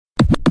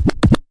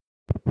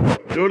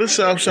Go to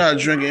Southside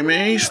drinking,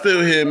 man. He's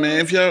still here, man.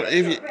 If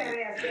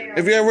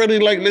y'all really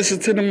like listen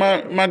to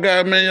my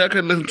guy, man, y'all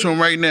can listen to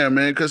him right now,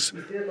 man. Cause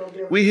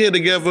we here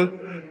together.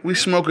 We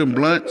smoking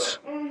blunts.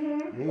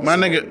 My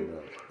nigga,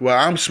 well,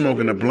 I'm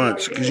smoking the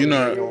blunts, cause you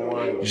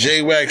know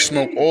J-Wax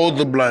smoke all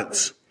the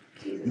blunts.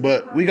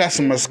 But we got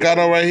some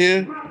Moscato right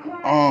here.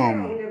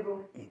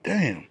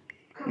 Damn.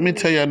 Let me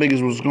tell y'all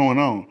niggas what's going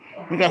on.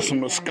 We got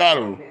some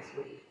Moscato.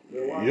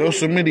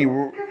 Yosemite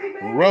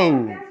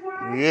Road.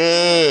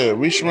 Yeah,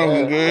 we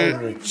smoking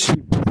good.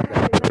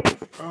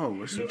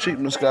 Oh, it's a cheap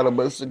Moscato,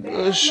 but it's a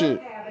good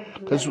shit.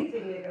 Cause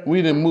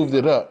we done moved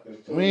it up.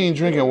 We ain't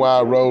drinking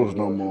Wild Rose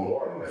no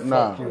more.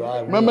 Nah.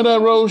 Remember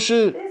that Rose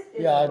shit?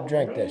 Yeah, I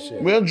drank that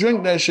shit. We'll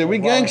drink that shit. We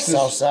gangsters.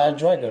 Southside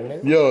drinker,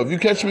 nigga. Yo, if you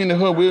catch me in the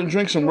hood, we'll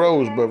drink some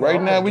Rose. But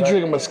right now, we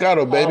drinking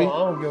Moscato, baby. I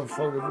don't give a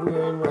fuck if we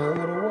in the hood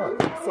or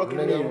what. Fucking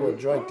nigga, I'm gonna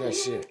drink that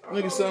shit.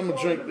 Nigga said I'm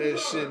gonna drink that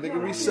shit.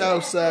 Nigga, we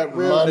Southside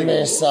real My nigga.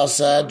 name's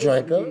Southside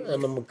drinker,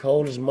 and I'm the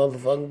coldest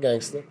motherfucking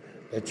gangster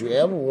that you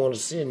ever want to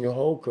see in your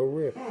whole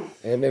career.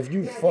 And if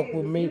you fuck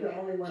with me,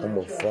 I'm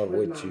gonna fuck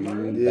with you.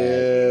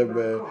 Yeah,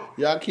 man.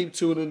 Y'all keep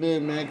tuning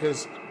in, man,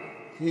 because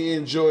he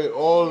enjoy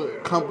all the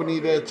company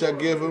that y'all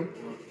give him.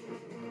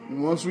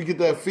 And once we get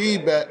that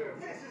feedback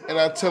and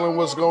I tell him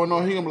what's going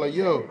on, he gonna be like,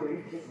 yo,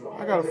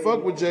 I gotta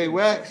fuck with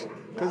J-Wax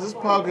because this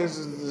podcast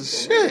is the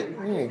shit.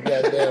 You ain't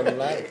goddamn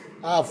like.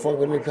 I fuck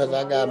with him because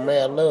I got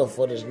mad love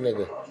for this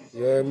nigga.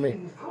 You heard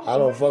me? I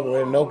don't fuck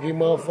with Noki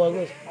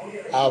motherfuckers.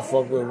 I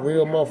fuck with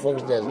real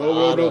motherfuckers that's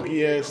no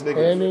Noki ass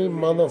niggas. Any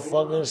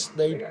motherfucking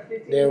state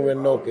there with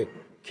Noki.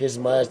 Kiss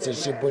my ass till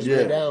shit push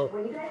me down.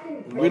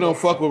 We don't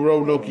fuck with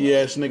Roanoke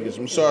ass niggas.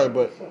 I'm sorry,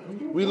 but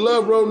we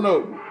love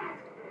Roanoke.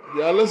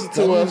 Y'all listen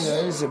to us.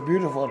 It's a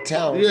beautiful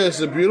town. Yeah, it's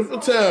a beautiful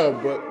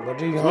town, but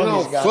these we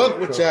don't fuck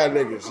with y'all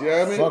niggas. You know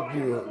what I mean? Fuck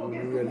you,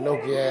 you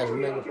Noki ass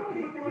nigga.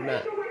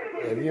 Nah.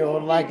 If you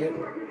don't like it,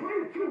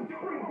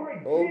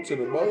 go to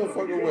the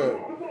motherfucking web.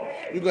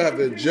 You gonna have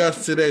to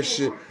adjust to that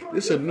shit.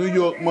 This a New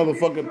York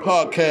motherfucking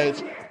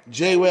podcast.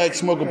 J-Wax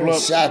Smoker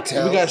Blunt.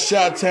 Chi-Town. We got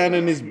Chi-Town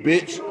in this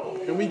bitch,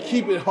 and we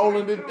keep it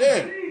holding it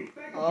down.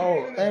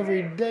 Oh,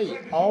 every day,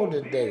 all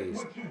the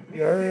days.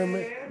 You heard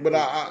me? But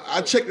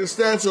I checked the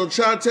stats on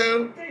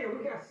Chi-Town.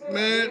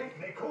 Man,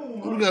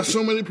 we got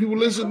so many people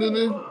listening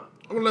in. I'm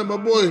gonna let my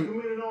boy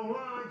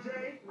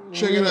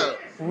check it out.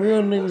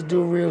 Real niggas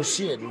do real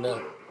shit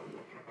now.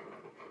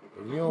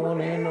 If you don't want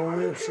to hear no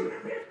real shit,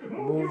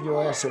 move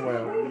your ass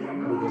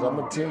around. Because I'm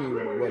going to tell you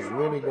what's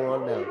really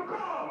going down.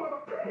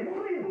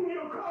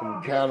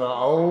 I'm kind of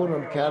old,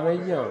 I'm kind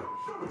of young.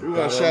 We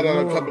got to shout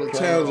out a couple of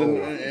towns in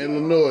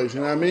Illinois, you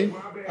know what I mean?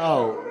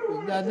 Oh,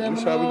 goddamn.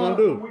 That's how we going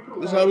to do.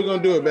 This is how we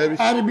going to do it, baby.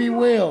 Ida B.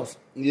 Wells.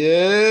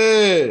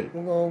 Yeah.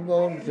 We're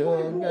going to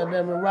go to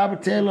goddamn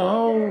Robert Taylor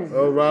Holmes.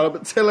 Oh,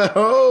 Robert Taylor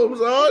Holmes.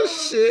 Oh,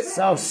 shit.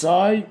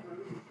 Southside.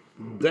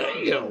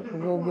 Damn.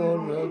 We're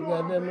going to go to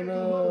goddamn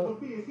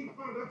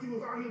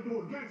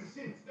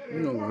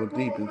We're going to go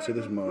deep into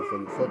this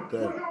motherfucker. Fuck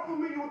that.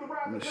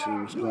 Let's see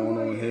what's going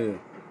on here.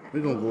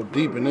 We're going to go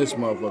deep in this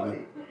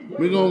motherfucker.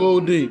 We're going to go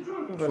deep.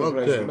 Fuck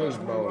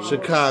that.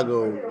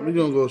 Chicago. We're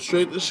going to go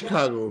straight to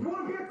Chicago.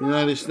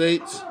 United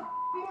States.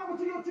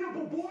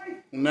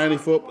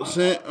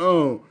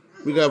 94%.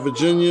 We got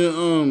Virginia,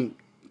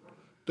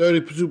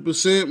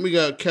 32%. We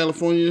got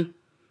California,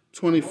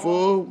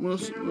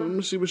 24%. Let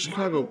me see what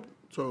Chicago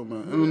talking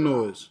about.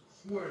 Illinois.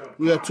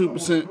 We got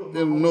 2%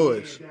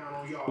 Illinois.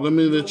 Let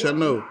me let y'all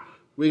know.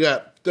 We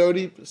got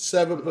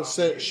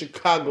 37%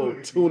 Chicago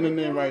tuning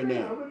in right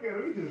now.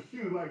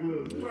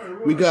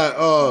 We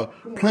got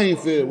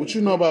Plainfield. What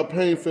you know about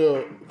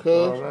Plainfield,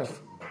 cuz?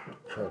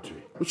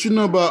 Country. What you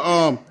know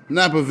about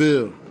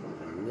Naperville?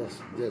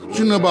 What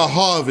you know about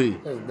Harvey?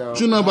 What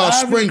you know about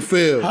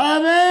Springfield?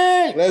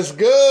 Harvey! Let's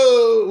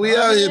go. We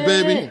out here,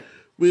 baby.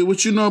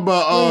 What you know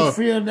about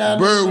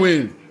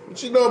Berwyn?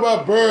 What you know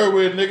about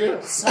Berwyn,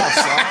 nigga?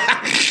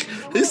 Southside.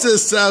 He said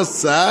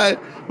Southside.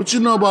 What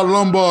you know about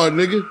Lombard,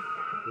 nigga?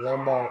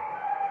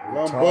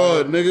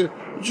 Lombard, nigga.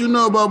 What you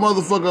know about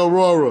motherfucker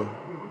Aurora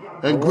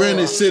and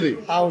Granite City?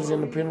 I was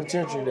in the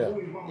penitentiary there.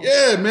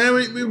 Yeah, man.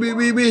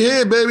 We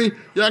here, baby.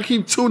 Y'all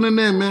keep tuning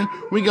in, man.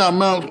 We got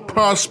Mount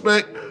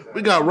Prospect.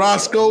 We got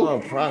Roscoe.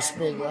 Oh,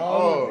 Prospect.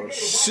 Oh,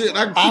 shit.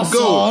 I I keep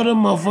saw all going.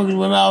 them motherfuckers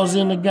when I was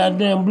in the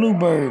goddamn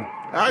Bluebird.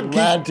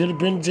 Ride to the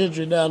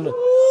penitentiary down to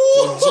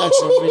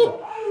Jacksonville.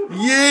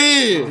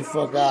 Yeah. Get the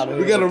fuck out of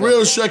here. We got a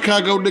real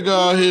Chicago nigga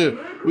out here.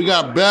 We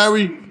got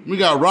Barry. We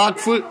got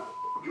Rockford.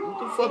 What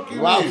the fuck you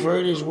mean?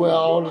 Rockford is where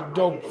all the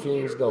dope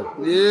fiends go.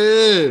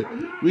 Yeah.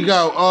 We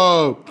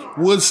got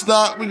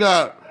Woodstock. We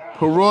got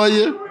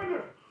Peoria.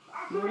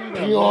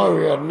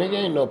 Peoria, nigga,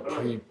 ain't no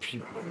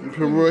people.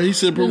 Peoria. He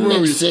said Peoria.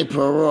 Nigga say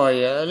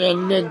Peoria. That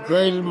nigga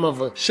crazy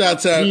motherfucker.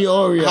 Shots out.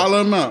 Peoria.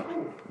 Holler him out.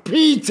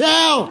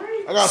 P-Town.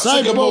 I got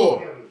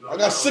Sycamore. I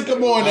got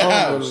Sycamore in the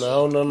house. I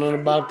don't know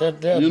nothing about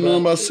that. You know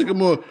about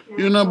Sycamore.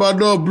 You know about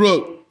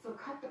Northbrook.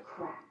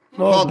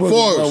 Park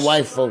Forest. Where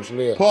white folks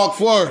live. Park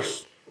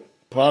Forest.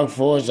 Park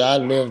Forest, I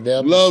live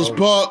there. Loves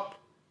Park.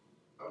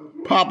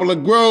 Poplar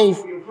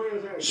Grove.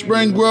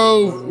 Spring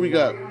Grove, I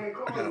got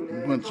a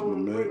bunch of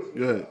them, man.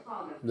 Go ahead.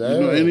 You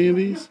know any of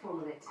these?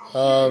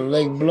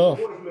 Lake Bluff.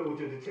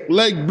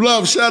 Lake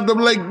Bluff, shout out to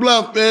Lake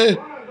Bluff, man.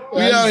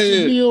 We out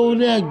here. Be over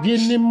there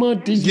getting them money.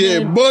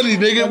 Get money,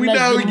 nigga. We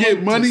down here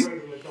get money.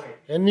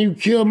 And you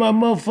kill my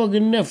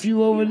motherfucking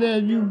nephew over there,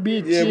 you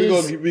bitches.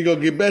 Yeah, we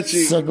gonna get back at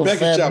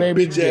y'all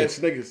bitch ass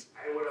niggas.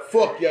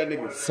 Fuck y'all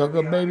niggas. Suck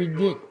a baby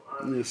dick.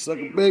 Yeah, suck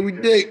a baby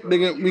dick,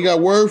 nigga. We got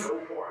Worth.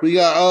 We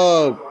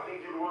got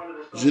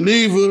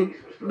Geneva.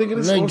 Nigga,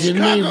 this Lake on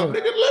Geneva. Chicago. Nigga,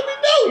 let me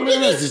know, Man,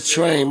 nigga. that's the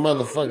train,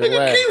 motherfucking Nigga,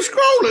 ride. keep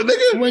scrolling,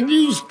 nigga. When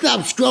you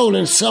stop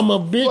scrolling, summer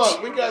bitch,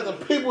 Fuck, we got the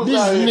peoples this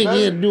out here, nigga man.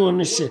 here doing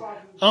this shit.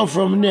 I'm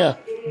from there.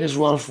 This is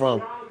where I'm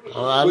from.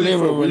 I Where you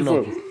live in from? Where you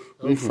Renoke.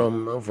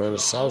 from? I'm from the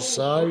south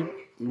side.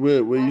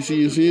 Where you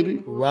see your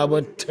city?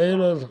 Robert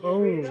Taylor's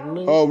homes,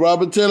 nigga. Oh,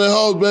 Robert Taylor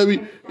Homes,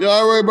 baby. You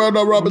already brought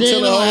up Robert They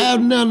Taylor don't Homes.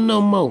 have nothing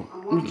no more.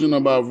 What you know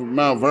about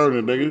Mount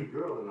Vernon,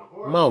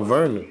 nigga? Mount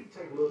Vernon.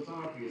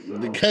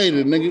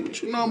 Decatur, nigga.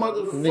 What you know about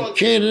the fuck?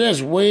 Decatur,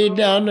 that's way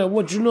down there.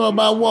 What you know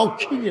about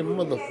Waukegan,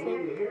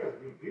 motherfucker?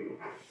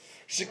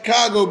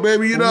 Chicago,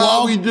 baby. You know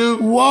how we do.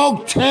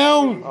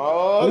 Walktown.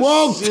 Oh,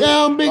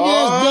 Walktown, big ass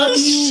Oh, W.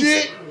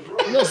 shit.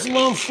 That's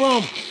where I'm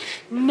from.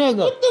 Nigga.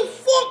 What the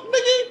fuck,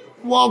 nigga?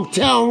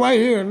 Walktown right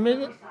here,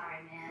 nigga.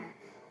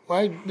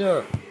 Right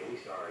there.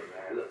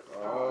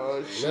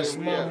 Oh, shit. That's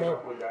my mother.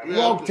 Yeah.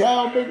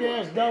 Walktown, big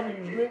ass W,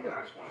 nigga.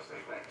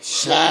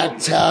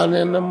 Chi-town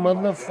in the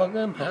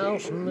motherfucking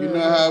house, nigga. You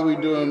know how we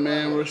doing,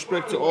 man.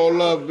 Respect to all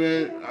love,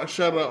 man. I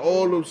shout out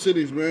all those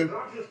cities, man.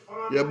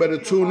 Y'all better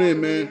tune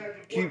in, man.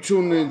 Keep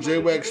tuning in.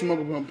 J-Wax Smoke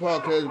Pump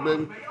Podcast,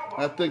 baby.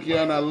 I thank y'all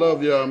and I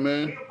love y'all,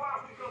 man.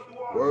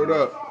 Word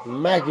up.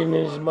 Macking in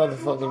this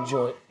motherfucking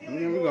joint. Yeah,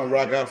 we're gonna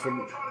rock out for.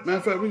 Matter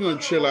of fact, we're gonna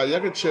chill out.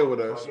 Y'all can chill with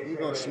us. We're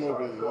gonna smoke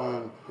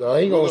it. No,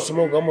 he gonna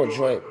smoke, I'm gonna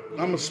drink. I'm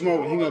gonna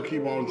smoke. He gonna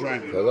keep on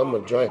drinking. Cause I'm a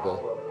drinker.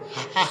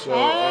 So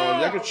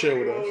y'all can chill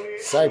with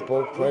us.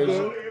 Psycho crazy.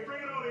 Man,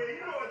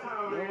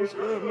 what's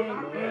good,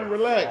 man? Man,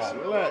 relax.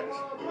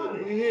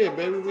 We here,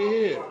 baby. We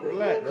here.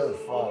 Relax. That's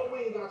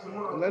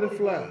fine. Let it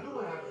fly.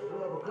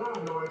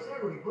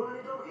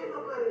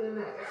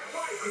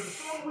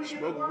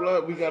 Smoke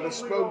blood. We gotta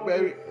smoke,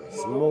 baby.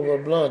 Smoke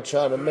a blunt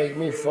trying to make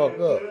me fuck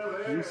up.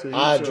 You see,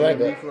 I you drank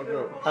trying it. to fuck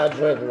up. I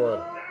drank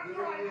one.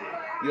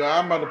 Yo,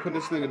 I'm about to put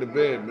this nigga to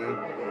bed, man.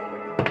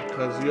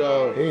 Cause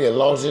yo, He had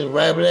lost his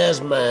rabbit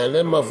ass mind.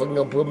 That motherfucker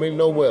gonna put me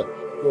nowhere.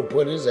 Gonna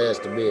put his ass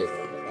to bed.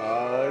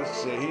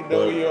 shit, he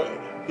know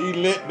he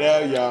lit now,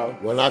 y'all.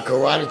 When I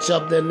karate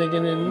chop that nigga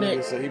in the Nigga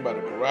neck, said he about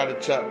to karate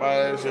chop my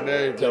ass and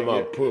everything. tell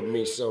about put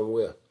me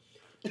somewhere.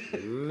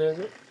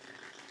 Nigga,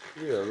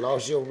 you done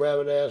lost your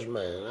rabbit ass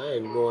mind. I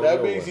ain't going That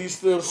nowhere. means he's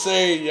still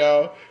saying,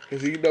 y'all,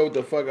 because he know what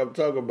the fuck I'm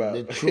talking about.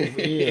 The truth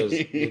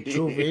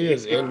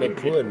is in the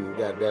pudding,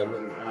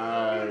 goddammit.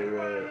 Alright,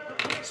 man.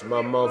 It's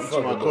my So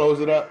motherfucker. I close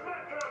it up?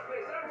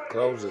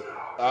 Close it.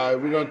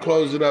 Alright, we're gonna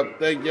close it up.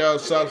 Thank y'all,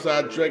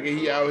 Southside Trekker.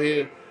 He out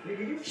here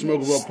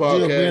smoking about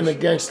Still being a podcast.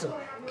 gangster.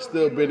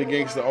 Still been a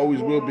gangster, always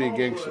will be a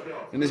gangster.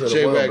 And this To the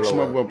J-Wax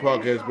world, Smoke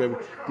About Podcast, baby.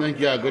 Thank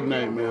y'all. Good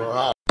night,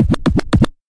 man.